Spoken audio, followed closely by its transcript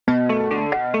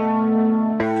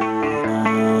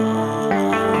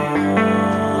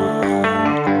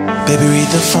Baby,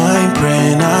 read the fine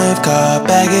print. I've got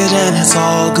baggage and it's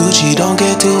all Gucci. Don't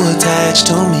get too attached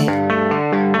to me.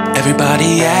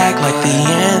 Everybody act like the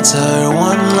answer.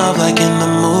 One love like in the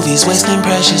movies. Wasting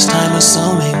precious time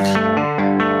assuming.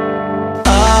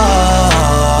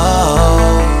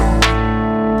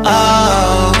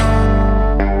 Oh,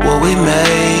 were we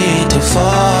made to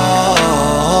fall?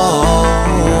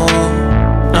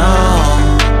 No,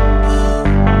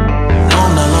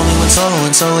 I'm not lonely when solo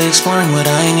and solely exploring what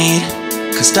I need.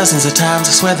 Cause dozens of times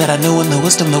I swear that I knew when the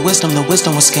wisdom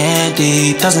was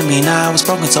scanty. Doesn't mean I was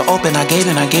broken, so open, I gave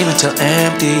until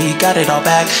empty. Got it all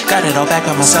back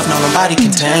by myself, now nobody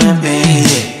can tempt me.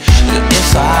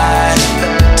 If I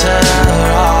turn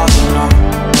off,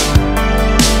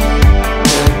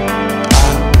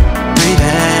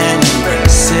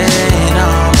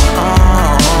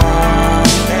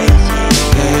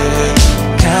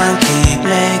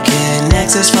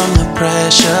 from the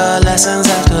pressure, lessons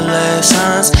after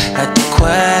lessons. Had to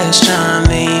question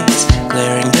these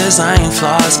glaring design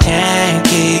flaws. Can't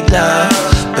keep love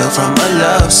built from a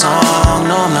love song.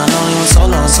 No, I'm not only when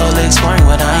solo and solely exploring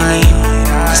what I need.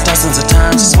 Cause dozens of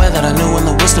times I swear that I knew when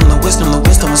the wisdom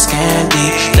was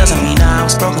candy. Doesn't mean I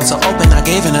was broken, so open. I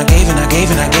gave and I gave and I gave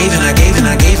and I gave and I gave and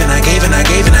I gave and I gave and I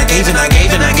gave and I gave and I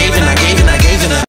gave and I gave and I gave and